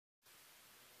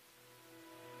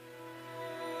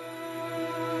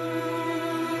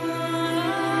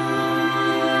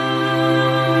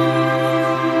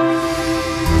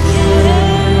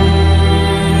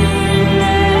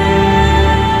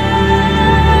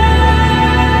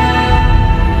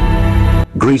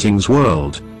Greetings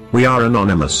world, we are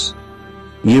anonymous.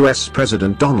 US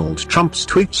President Donald Trump's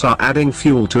tweets are adding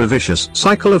fuel to a vicious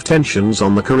cycle of tensions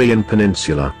on the Korean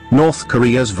peninsula, North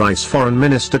Korea's vice foreign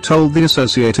minister told the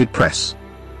Associated Press.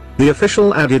 The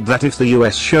official added that if the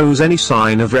US shows any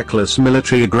sign of reckless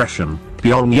military aggression,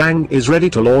 Pyongyang is ready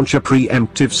to launch a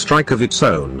preemptive strike of its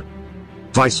own.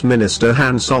 Vice Minister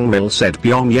Han Song-mil said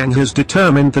Pyongyang has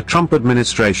determined the Trump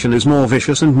administration is more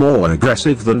vicious and more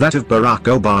aggressive than that of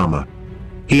Barack Obama.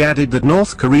 He added that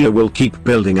North Korea will keep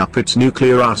building up its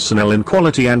nuclear arsenal in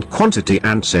quality and quantity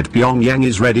and said Pyongyang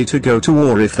is ready to go to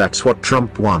war if that's what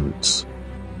Trump wants.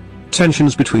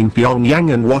 Tensions between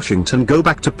Pyongyang and Washington go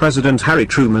back to President Harry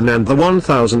Truman and the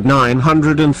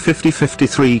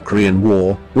 1953 Korean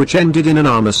War, which ended in an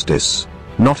armistice,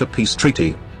 not a peace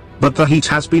treaty. But the heat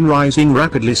has been rising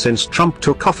rapidly since Trump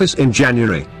took office in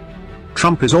January.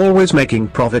 Trump is always making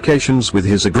provocations with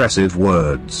his aggressive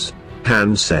words,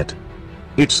 Han said.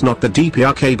 It's not the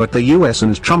DPRK but the US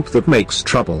and Trump that makes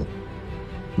trouble.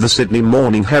 The Sydney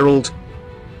Morning Herald.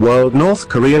 World North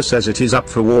Korea says it is up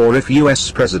for war if US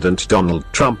President Donald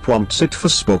Trump wants it.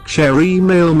 Facebook share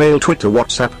email mail Twitter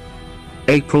WhatsApp.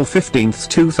 April 15,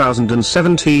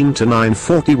 2017 to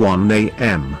 9:41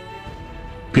 a.m.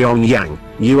 Pyongyang,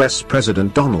 US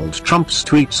President Donald Trump's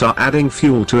tweets are adding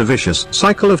fuel to a vicious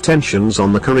cycle of tensions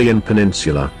on the Korean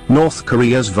peninsula, North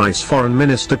Korea's vice foreign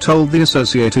minister told the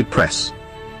Associated Press.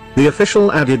 The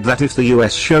official added that if the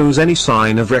US shows any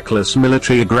sign of reckless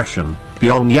military aggression,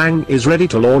 Pyongyang is ready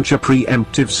to launch a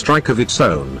preemptive strike of its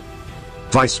own.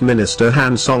 Vice Minister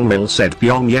Han Song-mil said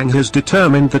Pyongyang has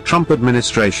determined the Trump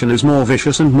administration is more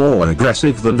vicious and more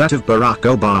aggressive than that of Barack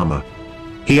Obama.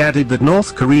 He added that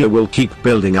North Korea will keep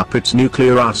building up its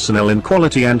nuclear arsenal in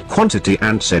quality and quantity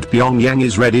and said Pyongyang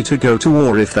is ready to go to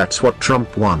war if that's what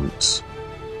Trump wants.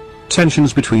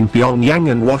 Tensions between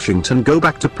Pyongyang and Washington go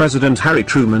back to President Harry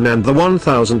Truman and the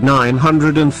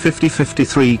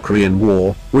 1953 Korean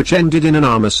War, which ended in an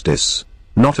armistice,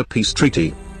 not a peace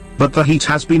treaty. But the heat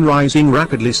has been rising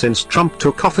rapidly since Trump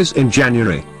took office in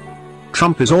January.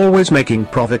 Trump is always making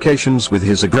provocations with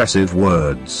his aggressive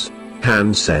words,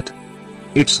 Han said.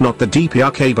 It's not the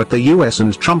DPRK but the US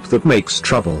and Trump that makes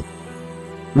trouble.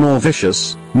 More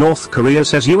vicious, North Korea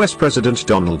says US President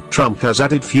Donald Trump has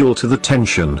added fuel to the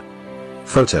tension.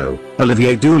 Photo,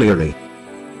 Olivier Dulieri.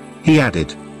 He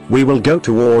added, "We will go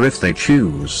to war if they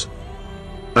choose."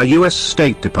 A US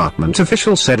State Department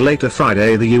official said later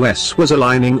Friday the US was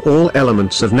aligning all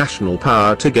elements of national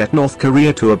power to get North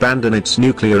Korea to abandon its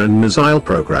nuclear and missile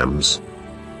programs.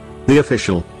 The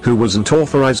official, who wasn't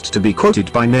authorized to be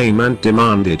quoted by name and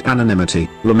demanded anonymity,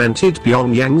 lamented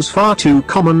Pyongyang's far too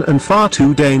common and far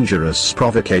too dangerous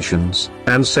provocations,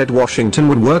 and said Washington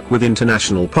would work with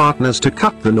international partners to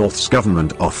cut the North's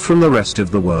government off from the rest of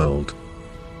the world.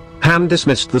 Han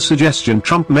dismissed the suggestion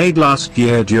Trump made last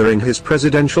year during his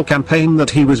presidential campaign that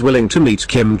he was willing to meet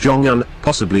Kim Jong-un,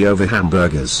 possibly over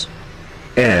hamburgers.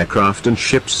 Aircraft and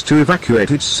ships to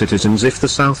evacuate its citizens if the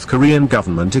South Korean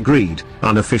government agreed,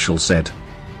 an official said.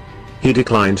 He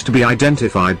declined to be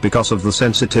identified because of the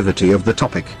sensitivity of the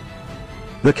topic.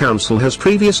 The council has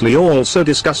previously also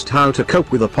discussed how to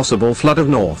cope with a possible flood of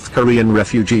North Korean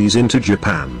refugees into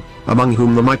Japan, among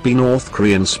whom there might be North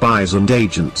Korean spies and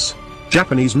agents,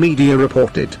 Japanese media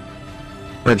reported.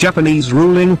 A Japanese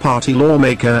ruling party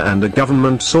lawmaker and a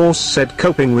government source said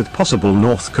coping with possible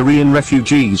North Korean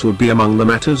refugees would be among the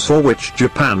matters for which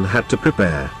Japan had to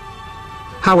prepare.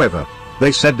 However,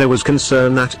 they said there was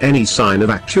concern that any sign of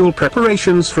actual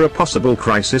preparations for a possible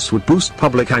crisis would boost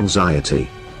public anxiety.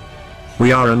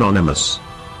 We are anonymous.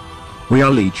 We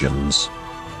are legions.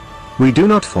 We do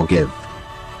not forgive.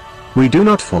 We do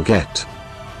not forget.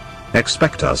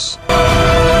 Expect us.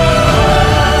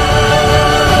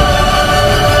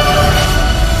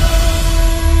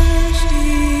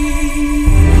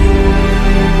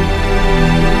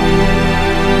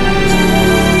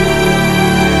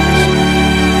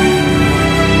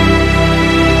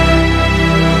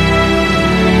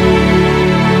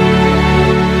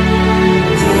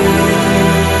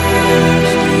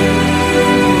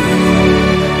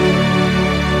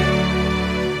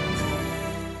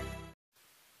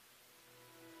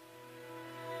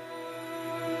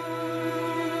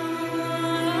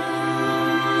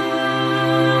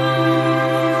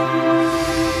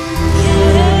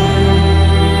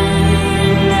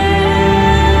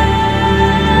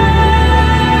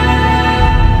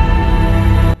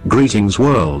 Greetings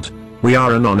world, we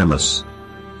are anonymous.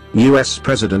 US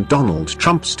President Donald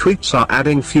Trump's tweets are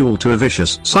adding fuel to a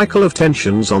vicious cycle of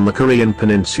tensions on the Korean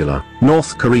peninsula,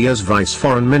 North Korea's vice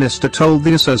foreign minister told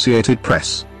the Associated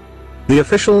Press. The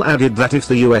official added that if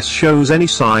the US shows any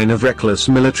sign of reckless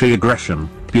military aggression,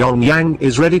 Pyongyang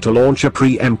is ready to launch a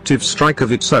preemptive strike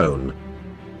of its own.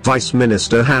 Vice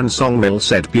Minister Han Song-mil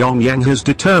said Pyongyang has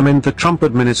determined the Trump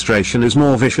administration is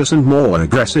more vicious and more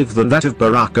aggressive than that of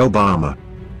Barack Obama.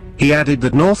 He added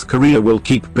that North Korea will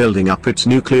keep building up its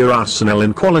nuclear arsenal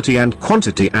in quality and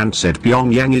quantity and said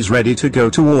Pyongyang is ready to go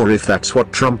to war if that's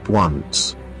what Trump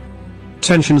wants.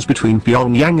 Tensions between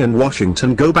Pyongyang and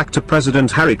Washington go back to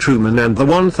President Harry Truman and the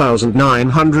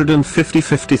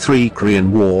 1953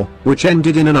 Korean War, which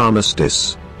ended in an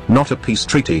armistice, not a peace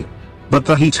treaty. But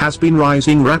the heat has been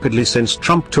rising rapidly since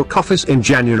Trump took office in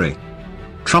January.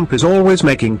 Trump is always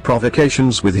making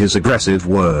provocations with his aggressive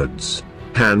words,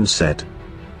 Han said.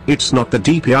 It's not the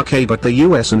DPRK but the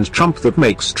US and Trump that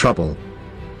makes trouble.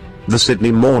 The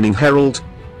Sydney Morning Herald.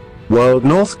 World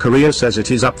North Korea says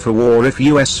it is up for war if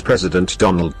US President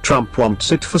Donald Trump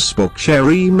wants it. Facebook share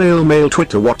email mail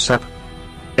Twitter WhatsApp.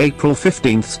 April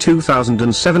 15,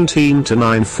 2017 to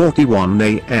 9:41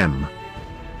 a.m.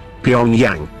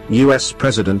 Pyongyang, US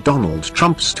President Donald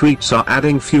Trump's tweets are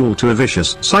adding fuel to a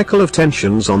vicious cycle of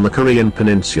tensions on the Korean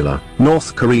peninsula,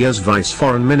 North Korea's vice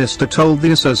foreign minister told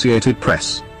the Associated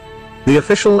Press. The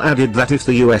official added that if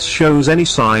the US shows any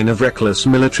sign of reckless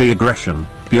military aggression,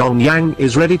 Pyongyang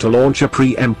is ready to launch a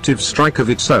preemptive strike of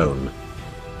its own.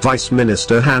 Vice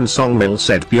Minister Han Song-mil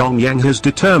said Pyongyang has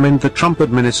determined the Trump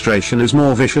administration is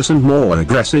more vicious and more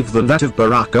aggressive than that of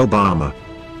Barack Obama.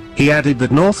 He added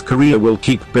that North Korea will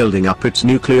keep building up its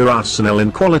nuclear arsenal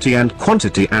in quality and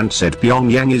quantity and said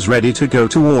Pyongyang is ready to go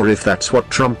to war if that's what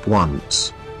Trump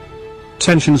wants.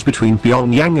 Tensions between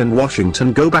Pyongyang and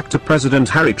Washington go back to President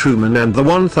Harry Truman and the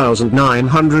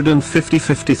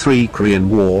 1953 Korean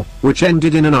War, which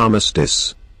ended in an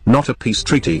armistice, not a peace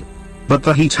treaty. But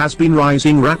the heat has been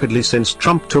rising rapidly since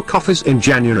Trump took office in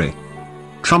January.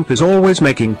 Trump is always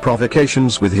making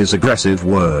provocations with his aggressive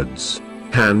words,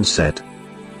 Han said.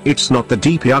 It's not the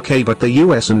DPRK but the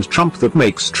US and Trump that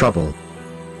makes trouble.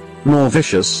 More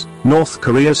vicious, North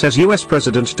Korea says US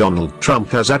President Donald Trump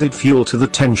has added fuel to the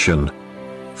tension.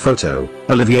 Photo,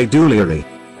 Olivier Dulieri.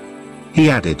 He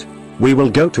added, "We will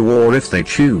go to war if they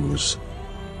choose."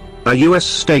 A US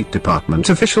State Department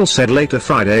official said later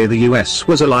Friday the US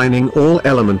was aligning all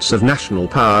elements of national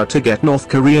power to get North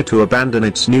Korea to abandon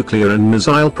its nuclear and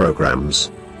missile programs.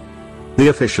 The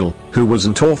official, who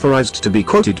wasn't authorized to be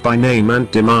quoted by name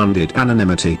and demanded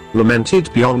anonymity, lamented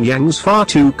Pyongyang's far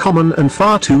too common and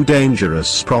far too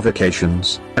dangerous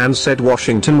provocations, and said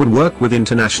Washington would work with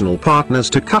international partners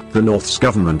to cut the North's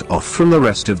government off from the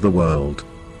rest of the world.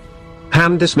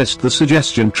 Han dismissed the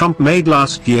suggestion Trump made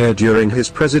last year during his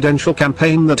presidential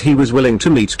campaign that he was willing to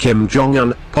meet Kim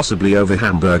Jong-un, possibly over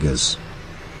hamburgers.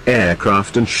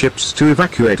 Aircraft and ships to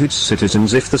evacuate its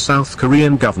citizens if the South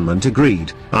Korean government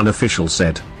agreed, an official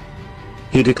said.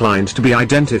 He declined to be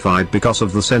identified because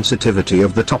of the sensitivity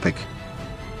of the topic.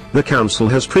 The council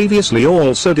has previously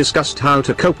also discussed how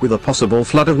to cope with a possible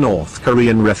flood of North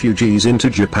Korean refugees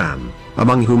into Japan,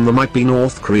 among whom there might be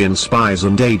North Korean spies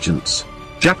and agents,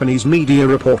 Japanese media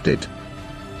reported.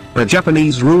 A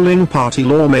Japanese ruling party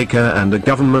lawmaker and a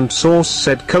government source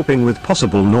said coping with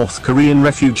possible North Korean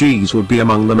refugees would be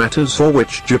among the matters for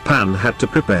which Japan had to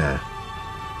prepare.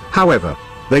 However,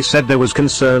 they said there was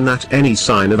concern that any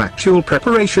sign of actual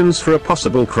preparations for a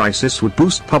possible crisis would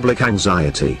boost public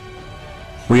anxiety.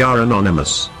 We are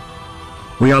anonymous.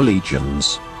 We are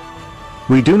legions.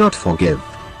 We do not forgive.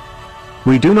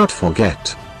 We do not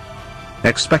forget.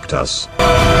 Expect us.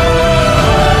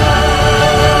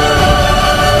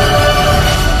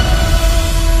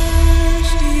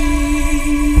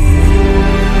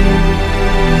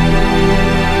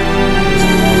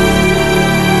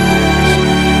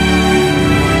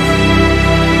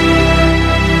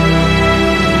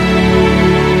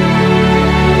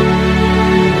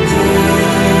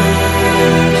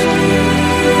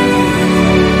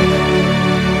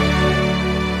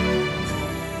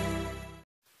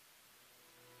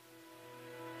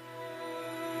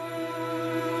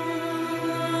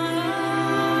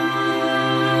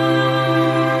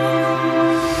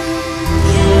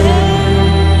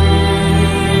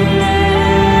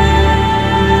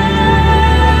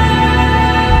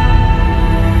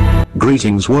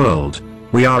 Greetings world,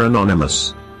 we are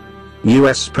anonymous.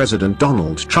 US President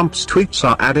Donald Trump's tweets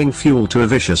are adding fuel to a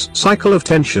vicious cycle of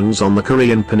tensions on the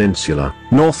Korean peninsula,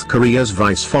 North Korea's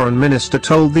vice foreign minister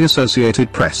told the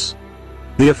Associated Press.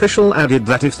 The official added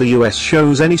that if the US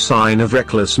shows any sign of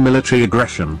reckless military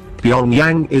aggression,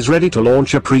 Pyongyang is ready to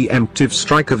launch a preemptive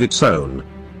strike of its own.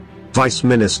 Vice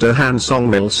Minister Han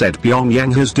Song-mil said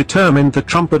Pyongyang has determined the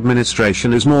Trump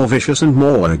administration is more vicious and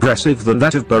more aggressive than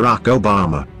that of Barack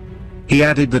Obama. He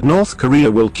added that North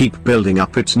Korea will keep building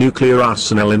up its nuclear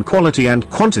arsenal in quality and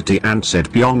quantity, and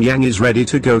said Pyongyang is ready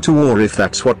to go to war if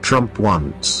that's what Trump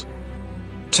wants.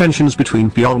 Tensions between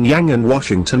Pyongyang and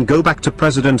Washington go back to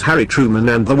President Harry Truman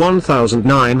and the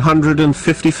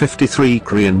 1953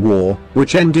 Korean War,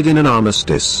 which ended in an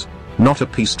armistice, not a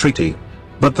peace treaty.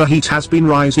 But the heat has been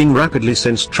rising rapidly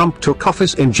since Trump took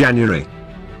office in January.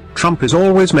 Trump is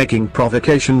always making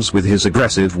provocations with his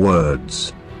aggressive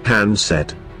words, Han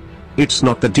said. It's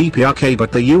not the DPRK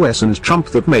but the US and Trump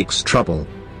that makes trouble.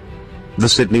 The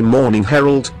Sydney Morning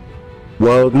Herald.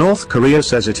 World North Korea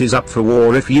says it is up for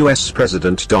war if US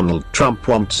President Donald Trump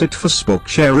wants it. Facebook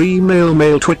share email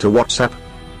mail Twitter WhatsApp.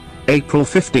 April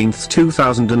 15,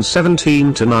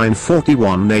 2017 to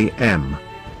 9:41 a.m.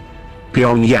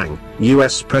 Pyongyang,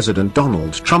 US President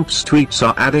Donald Trump's tweets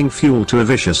are adding fuel to a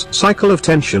vicious cycle of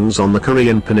tensions on the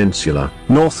Korean peninsula,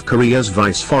 North Korea's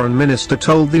vice foreign minister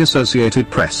told the Associated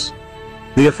Press.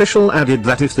 The official added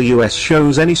that if the US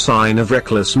shows any sign of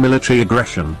reckless military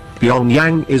aggression,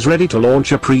 Pyongyang is ready to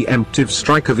launch a preemptive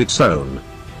strike of its own.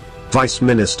 Vice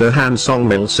Minister Han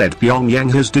Song-mil said Pyongyang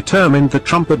has determined the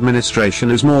Trump administration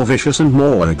is more vicious and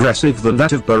more aggressive than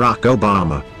that of Barack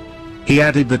Obama. He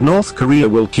added that North Korea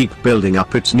will keep building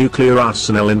up its nuclear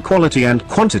arsenal in quality and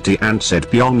quantity, and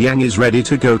said Pyongyang is ready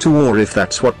to go to war if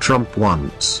that's what Trump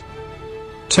wants.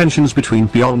 Tensions between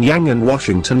Pyongyang and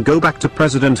Washington go back to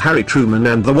President Harry Truman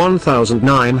and the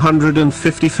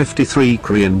 1953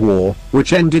 Korean War,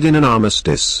 which ended in an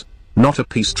armistice, not a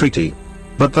peace treaty.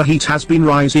 But the heat has been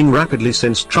rising rapidly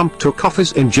since Trump took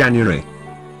office in January.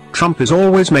 Trump is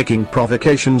always making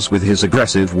provocations with his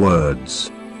aggressive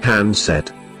words, Han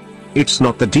said. It's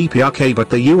not the DPRK but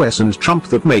the US and Trump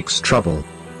that makes trouble.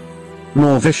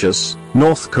 More vicious,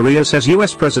 North Korea says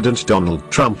US President Donald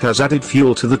Trump has added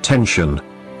fuel to the tension.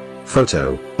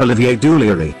 Photo, Olivier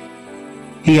Dulieri.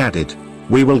 He added,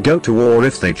 "We will go to war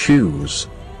if they choose."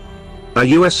 A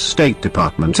US State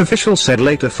Department official said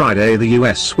later Friday the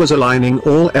US was aligning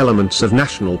all elements of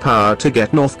national power to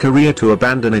get North Korea to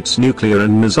abandon its nuclear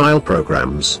and missile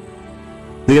programs.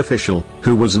 The official,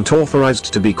 who wasn't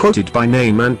authorized to be quoted by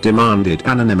name and demanded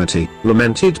anonymity,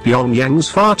 lamented Pyongyang's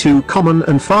far too common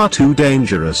and far too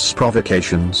dangerous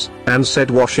provocations, and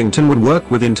said Washington would work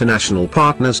with international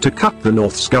partners to cut the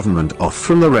North's government off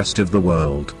from the rest of the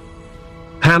world.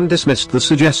 Han dismissed the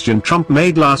suggestion Trump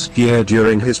made last year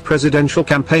during his presidential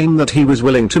campaign that he was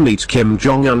willing to meet Kim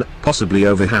Jong-un, possibly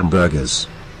over hamburgers.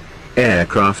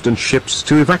 Aircraft and ships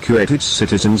to evacuate its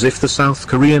citizens if the South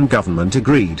Korean government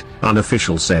agreed, an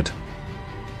official said.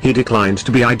 He declined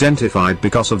to be identified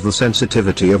because of the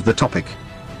sensitivity of the topic.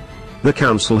 The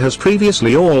council has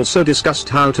previously also discussed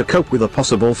how to cope with a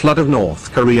possible flood of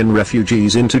North Korean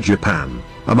refugees into Japan,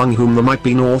 among whom there might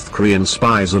be North Korean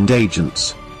spies and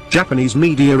agents, Japanese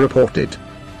media reported.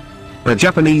 A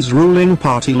Japanese ruling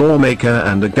party lawmaker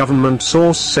and a government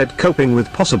source said coping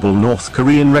with possible North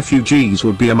Korean refugees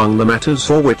would be among the matters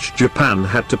for which Japan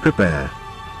had to prepare.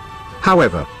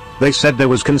 However, they said there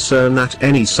was concern that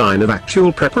any sign of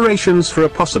actual preparations for a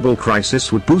possible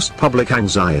crisis would boost public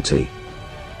anxiety.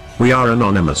 We are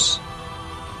anonymous.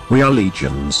 We are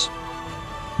legions.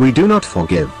 We do not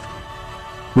forgive.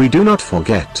 We do not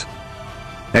forget.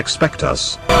 Expect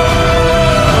us.